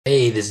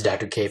this is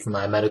Dr. K from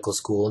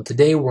iMedicalSchool, and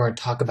today we're going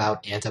to talk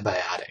about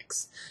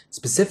antibiotics.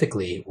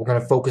 Specifically, we're going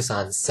to focus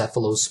on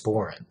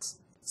cephalosporins.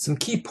 Some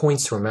key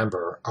points to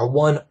remember are: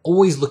 1,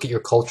 always look at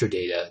your culture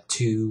data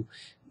to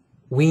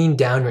wean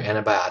down your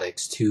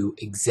antibiotics to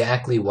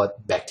exactly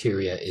what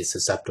bacteria is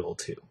susceptible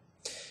to.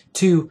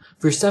 2,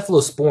 for your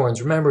cephalosporins,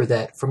 remember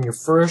that from your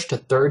first to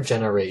third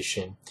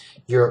generation,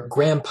 your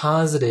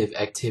gram-positive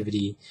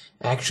activity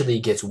actually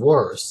gets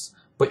worse,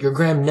 but your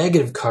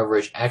gram-negative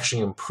coverage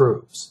actually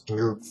improves. And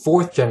your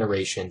fourth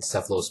generation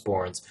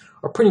cephalosporins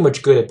are pretty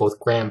much good at both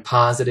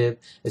gram-positive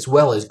as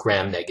well as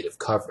gram-negative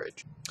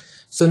coverage.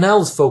 So now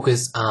let's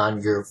focus on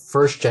your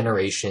first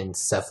generation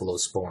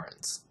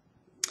cephalosporins.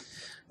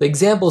 The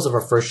examples of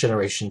our first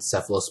generation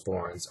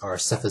cephalosporins are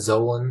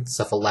cefazolin,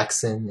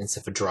 cephalexin, and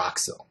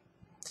cefadroxil.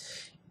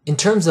 In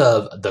terms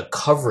of the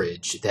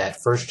coverage that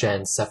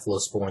first-gen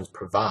cephalosporins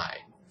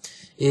provide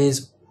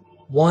is: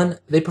 1,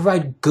 they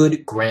provide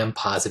good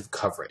gram-positive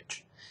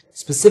coverage.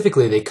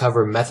 Specifically, they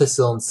cover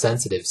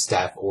methicillin-sensitive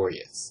Staph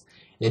aureus.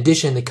 In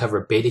addition, they cover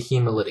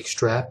beta-hemolytic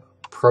strep,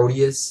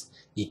 Proteus,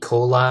 E.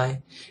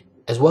 coli,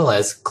 as well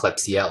as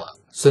Klebsiella.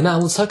 So now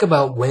let's talk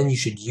about when you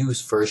should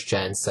use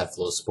first-gen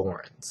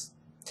cephalosporins.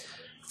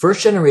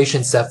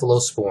 First-generation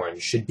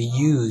cephalosporins should be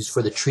used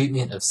for the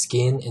treatment of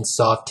skin and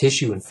soft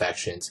tissue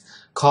infections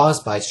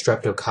caused by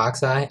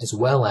streptococci as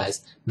well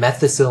as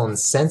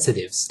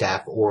methicillin-sensitive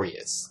Staph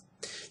aureus.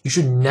 You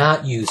should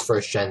not use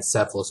first-gen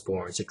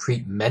cephalosporins to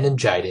treat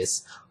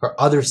meningitis or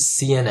other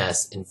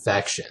CNS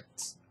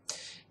infections.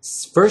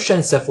 First-gen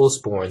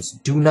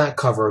cephalosporins do not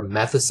cover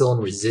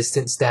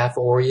methicillin-resistant Staph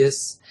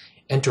aureus,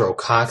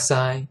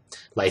 enterococci,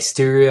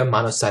 Listeria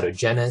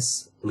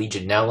monocytogenes,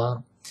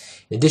 Legionella.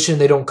 In addition,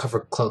 they don't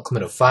cover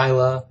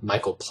chlamydophila,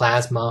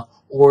 mycoplasma,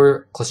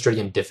 or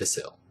Clostridium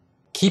difficile.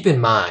 Keep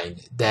in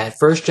mind that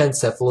first-gen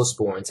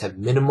cephalosporins have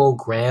minimal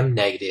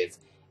gram-negative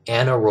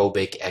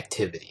anaerobic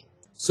activity.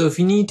 So if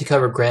you need to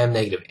cover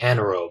gram-negative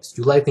anaerobes,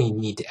 you likely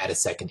need to add a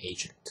second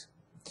agent.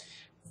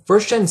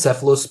 First-gen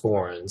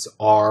cephalosporins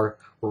are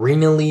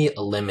renally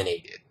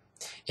eliminated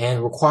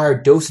and require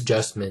dose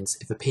adjustments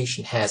if a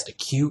patient has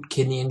acute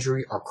kidney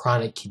injury or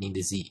chronic kidney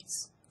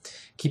disease.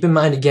 Keep in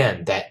mind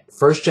again that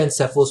first-gen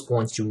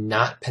cephalosporins do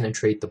not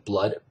penetrate the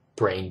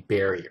blood-brain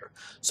barrier,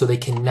 so they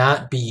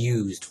cannot be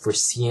used for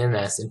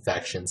CNS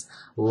infections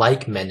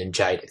like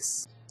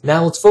meningitis.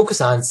 Now let's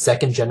focus on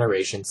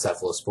second-generation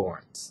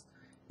cephalosporins.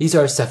 These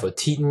are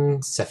Cefotitin,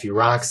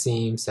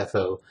 Ceftriaxone,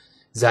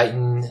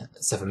 Cefoxitin,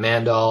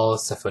 Cefamandole,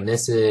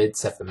 Cefonicid,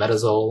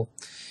 Cefametaxole.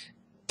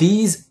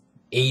 These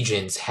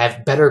agents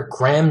have better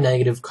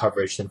gram-negative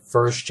coverage than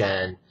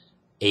first-gen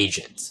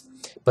agents,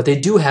 but they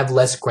do have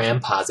less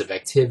gram-positive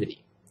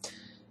activity.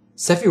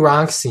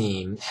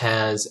 Ceftriaxime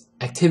has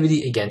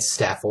activity against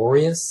Staph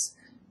aureus,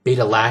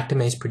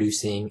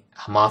 beta-lactamase-producing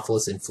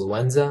Haemophilus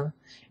influenza,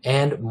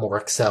 and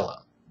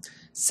Moraxella.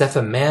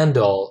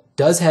 Cefamandole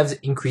does have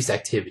increased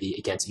activity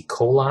against E.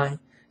 coli,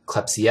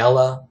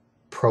 Klebsiella,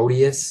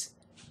 Proteus,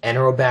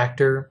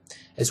 Enterobacter,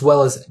 as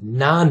well as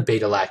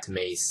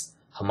non-beta-lactamase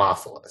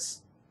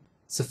Haemophilus.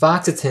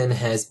 Cefoxitin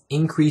has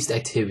increased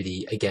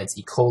activity against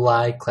E.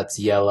 coli,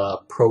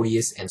 Klebsiella,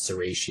 Proteus, and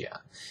Serratia,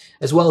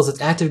 as well as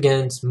it's active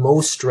against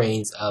most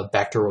strains of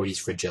Bacteroides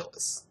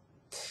fragilis.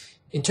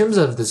 In terms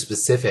of the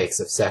specifics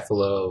of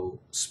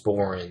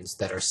cephalosporins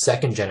that are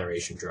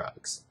second-generation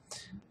drugs,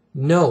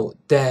 note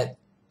that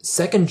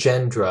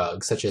second-gen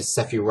drugs such as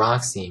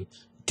ceftriaxime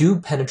do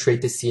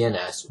penetrate the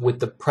CNS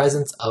with the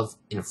presence of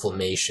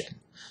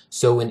inflammation,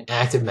 so in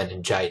active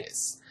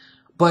meningitis.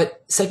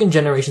 But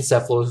second-generation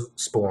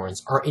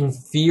cephalosporins are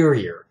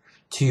inferior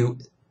to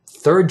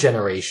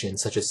third-generation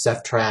such as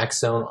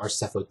Ceftriaxone or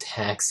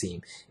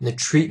Cefotaxime in the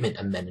treatment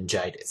of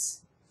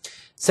meningitis.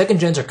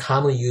 Second-gens are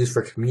commonly used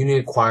for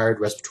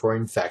community-acquired respiratory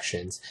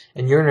infections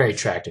and urinary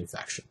tract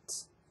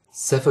infections.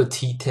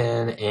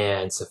 Cefotitin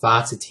and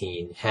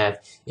Cefoxitin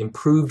have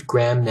improved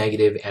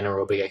gram-negative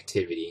anaerobic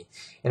activity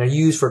and are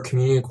used for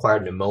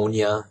community-acquired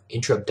pneumonia,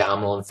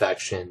 intra-abdominal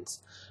infections,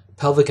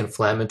 pelvic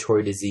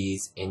inflammatory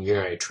disease, and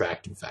urinary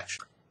tract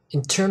infection.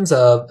 In terms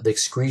of the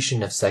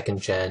excretion of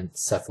second-gen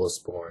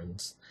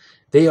cephalosporins,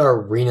 they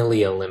are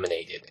renally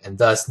eliminated and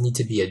thus need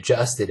to be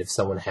adjusted if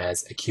someone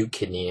has acute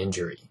kidney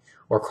injury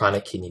or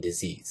chronic kidney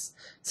disease.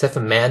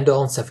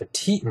 Cefamandole and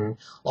Cefotitin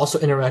also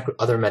interact with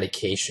other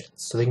medications,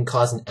 so they can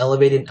cause an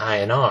elevated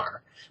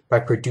INR by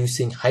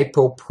producing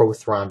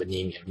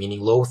hypoprothrombinemia, meaning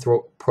low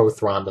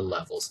prothrombin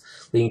levels,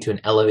 leading to an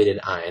elevated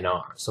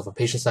INR. So if a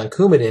patient's on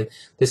Coumadin,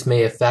 this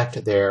may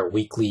affect their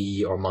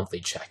weekly or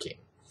monthly checking.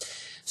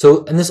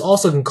 And this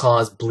also can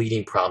cause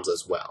bleeding problems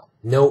as well.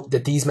 Note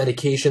that these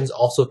medications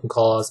also can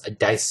cause a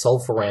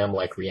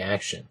disulfiram-like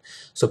reaction,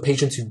 so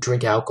patients who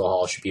drink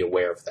alcohol should be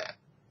aware of that.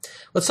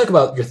 Let's talk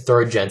about your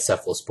third-gen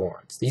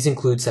cephalosporins. These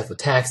include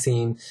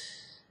Cefotaxime,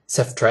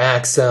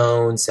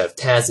 Ceftriaxone,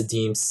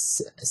 Ceftazidime,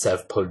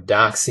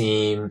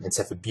 Cefopodoxime, and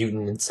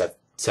Ceftibuten, and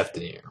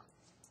Cefdinir.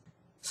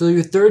 So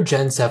your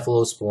third-gen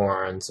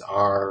cephalosporins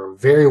are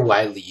very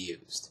widely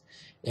used.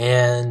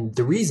 And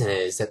the reason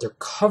is that their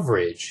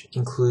coverage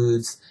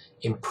includes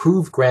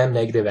improved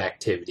gram-negative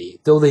activity,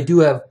 though they do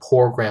have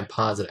poor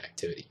gram-positive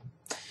activity.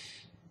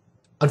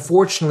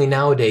 Unfortunately,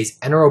 nowadays,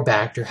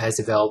 Enterobacter has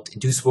developed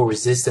inducible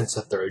resistance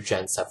to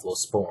third-gen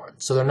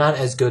cephalosporins, so they're not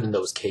as good in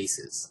those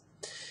cases.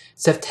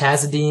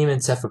 Ceftazidime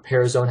and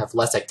Cefoperzone have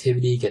less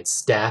activity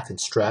against staph and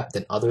strep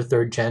than other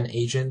third-gen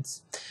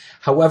agents.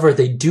 However,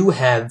 they do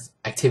have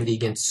activity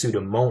against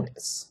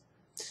Pseudomonas.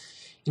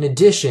 In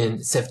addition,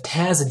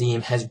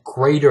 Ceftazidime has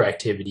greater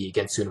activity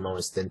against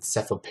Pseudomonas than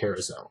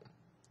Cefoperzone.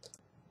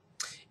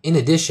 In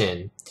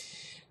addition,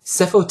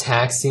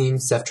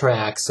 Cefotaxime,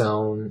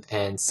 Ceftriaxone,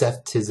 and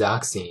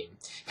Ceftizoxime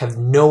have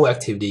no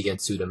activity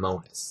against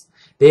Pseudomonas.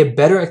 They have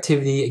better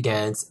activity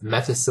against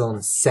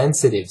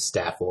methicillin-sensitive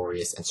Staph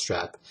aureus and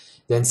strep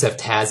than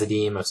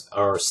Ceftazidime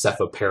or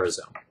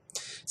Cefoperzone.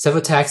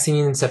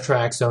 Cefotaxime and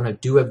Ceftriaxone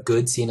do have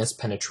good CNS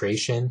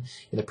penetration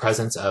in the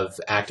presence of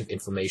active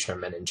inflammation or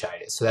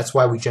meningitis. So that's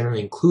why we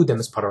generally include them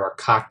as part of our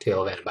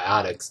cocktail of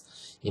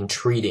antibiotics in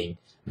treating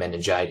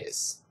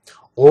meningitis.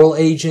 Oral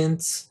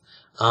agents,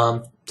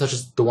 such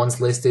as the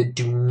ones listed,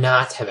 do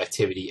not have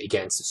activity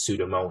against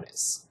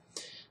Pseudomonas.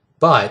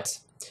 But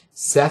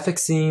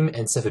Cefixime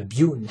and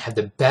Cefibuten have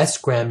the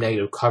best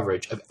gram-negative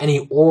coverage of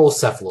any oral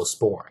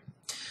cephalosporin.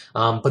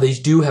 But they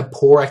do have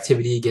poor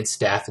activity against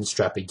staph and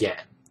strep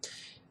again.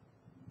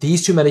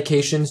 These two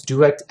medications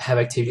do have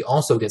activity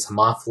also against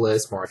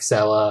Haemophilus,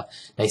 Moraxella,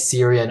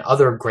 Neisseria, and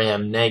other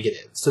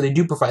gram-negative, so they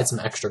do provide some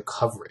extra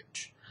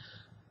coverage.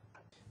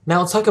 Now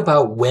let's talk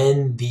about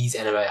when these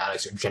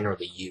antibiotics are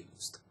generally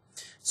used.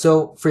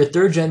 So for your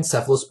third-gen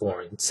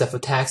cephalosporin,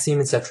 Cefotaxime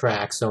and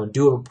Ceftriaxone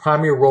do have a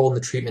primary role in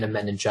the treatment of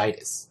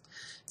meningitis.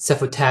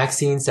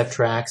 Cefotaxime,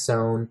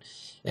 Ceftriaxone,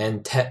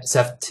 and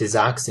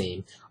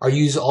Ceftizoxime are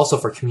used also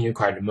for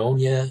community-acquired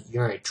pneumonia,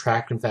 urinary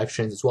tract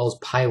infections, as well as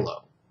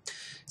pyelo.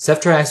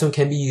 Ceftriaxone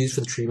can be used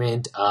for the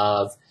treatment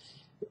of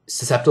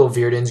susceptible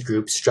viridins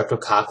group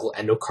streptococcal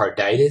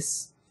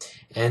endocarditis,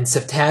 and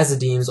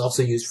ceftazidime is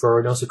also used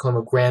for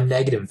nosocomial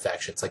gram-negative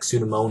infections like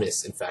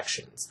Pseudomonas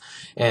infections,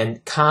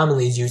 and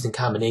commonly is used in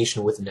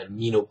combination with an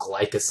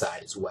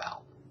aminoglycoside as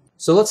well.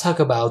 So let's talk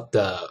about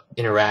the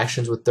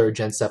interactions with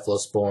third-gen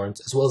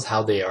cephalosporins as well as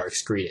how they are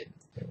excreted.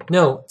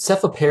 Note,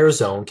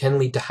 Cefoperzone can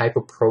lead to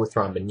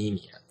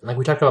hyperprothrombonemia. Like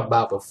we talked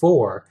about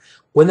before,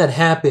 when that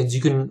happens,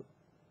 you can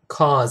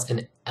cause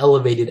an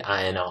elevated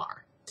INR.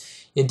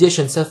 In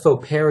addition,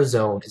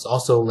 Cefoperzone is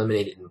also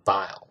eliminated in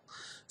bile.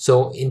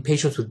 So in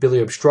patients with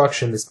biliary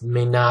obstruction, this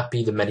may not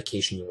be the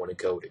medication you want to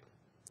go to.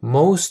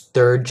 Most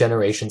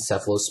third-generation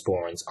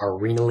cephalosporins are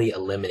renally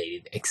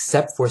eliminated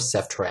except for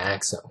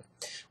Ceftriaxone,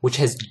 which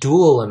has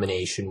dual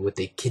elimination with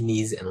the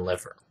kidneys and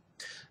liver.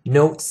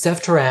 Note,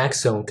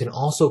 Ceftriaxone can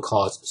also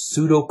cause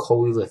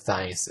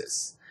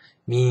pseudocholelithiasis,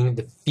 meaning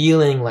the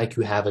feeling like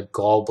you have a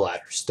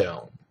gallbladder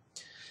stone.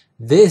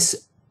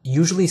 This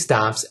usually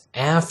stops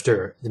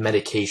after the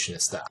medication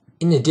is stopped.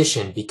 In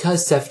addition,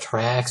 because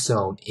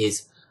Ceftriaxone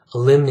is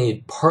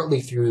eliminated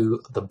partly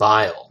through the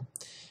bile,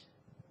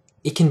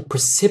 it can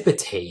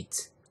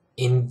precipitate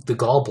in the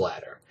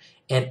gallbladder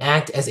and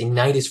act as a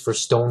nidus for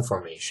stone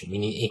formation,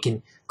 meaning it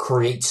can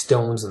create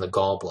stones in the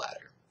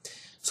gallbladder.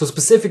 So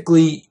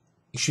specifically,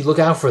 you should look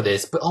out for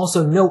this, but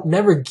also note,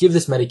 never give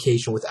this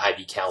medication with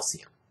IV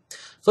calcium.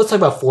 So let's talk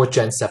about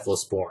 4th-gen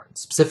cephalosporins,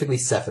 specifically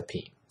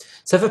Cefepime.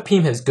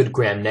 Cefepime has good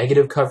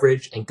gram-negative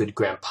coverage and good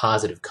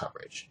gram-positive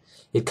coverage.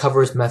 It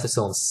covers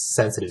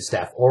methicillin-sensitive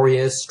Staph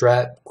aureus,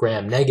 strep,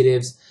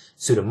 gram-negatives,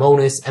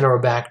 Pseudomonas,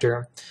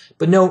 Enterobacter.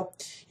 But note,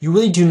 you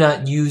really do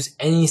not use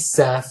any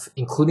Ceph,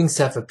 including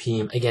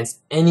Cefepime, against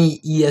any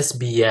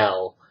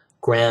ESBL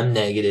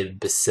gram-negative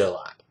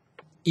bacilli.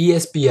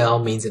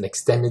 ESBL means an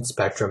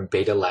extended-spectrum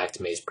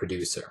beta-lactamase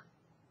producer.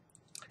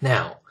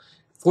 Now,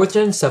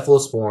 4th-gen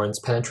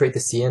cephalosporins penetrate the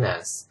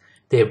CNS,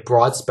 they have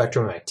broad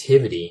spectrum of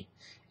activity,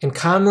 and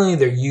commonly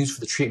they're used for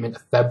the treatment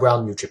of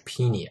febrile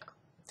neutropenia.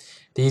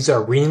 These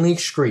are renally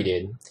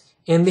excreted,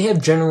 and they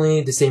have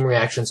generally the same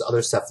reactions as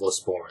other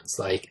cephalosporins,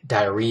 like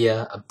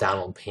diarrhea,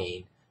 abdominal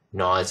pain,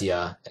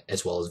 nausea,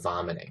 as well as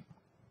vomiting.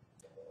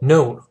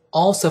 Note,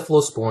 all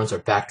cephalosporins are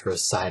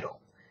bactericidal,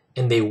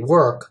 and they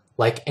work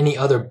like any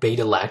other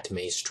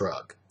beta-lactamase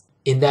drug,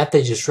 in that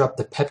they disrupt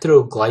the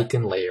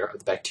peptidoglycan layer of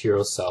the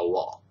bacterial cell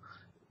wall.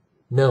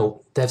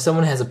 Note that if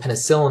someone has a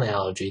penicillin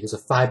allergy, there's a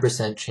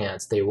 5%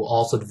 chance they will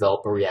also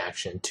develop a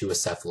reaction to a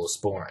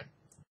cephalosporin.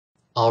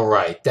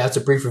 Alright, that's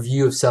a brief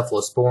review of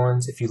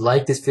cephalosporins. If you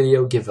like this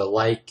video, give it a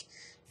like.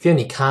 If you have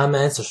any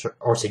comments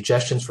or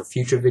suggestions for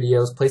future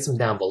videos, place them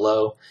down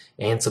below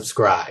and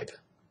subscribe.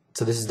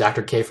 So this is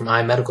Dr. K from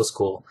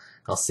iMedicalSchool.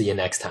 I'll see you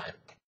next time.